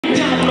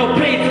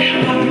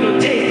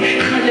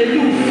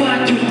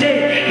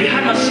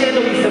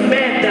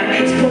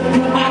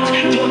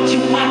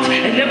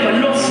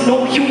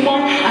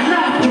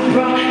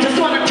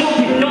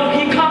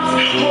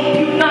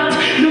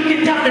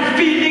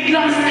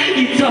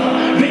eater,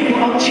 rainbow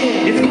out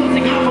chair, it's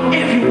causing havoc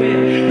everywhere.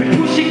 We're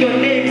pushing your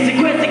name,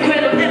 sequel every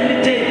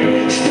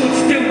day. Stood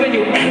still when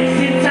you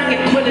exit, sang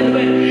and calling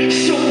when.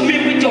 Shook me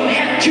with your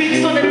hat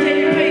tricks on the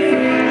daily pace.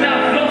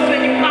 Love lost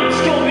when you arm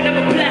strong, you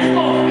never blast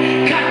off.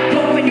 Cut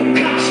block when you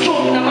come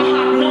strong, and I'm a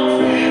hard knocks.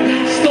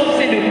 Life stops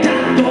and you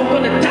dark dog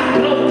on a dark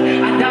note.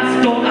 And that's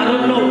dog, I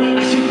don't know,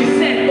 I should be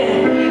sad or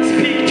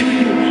speak to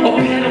you or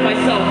better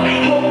myself.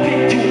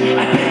 Hoping to,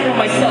 I better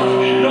myself.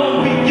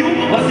 Knowing you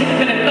was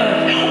heaven and earth.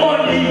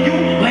 Only you,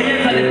 my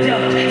hands are the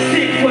dealt.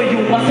 Sing for you,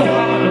 my soul,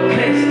 I'm on the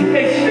place to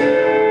Asia.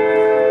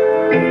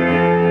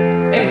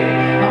 Hey,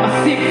 I'ma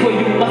sing for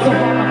you, my soul,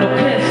 I'm on the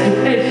place to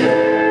Asia.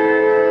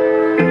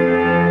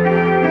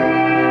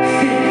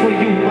 Sing for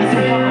you, my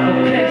soul, I'm on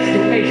the place to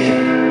Asia.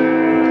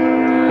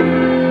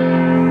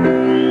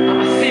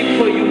 I'ma sing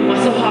for you, my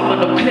soul, I'm on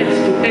the place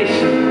to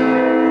Asia.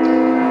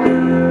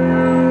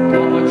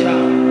 One more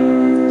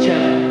time,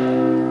 child.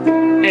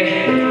 Hey,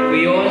 we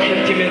all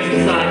have demons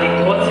inside. In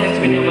God's hands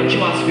we never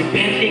trust. We're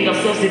bending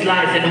ourselves with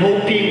lies and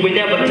hoping we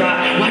never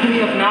die. What do we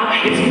have now?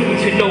 It's good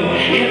to know.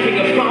 Having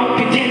a frown,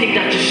 pretending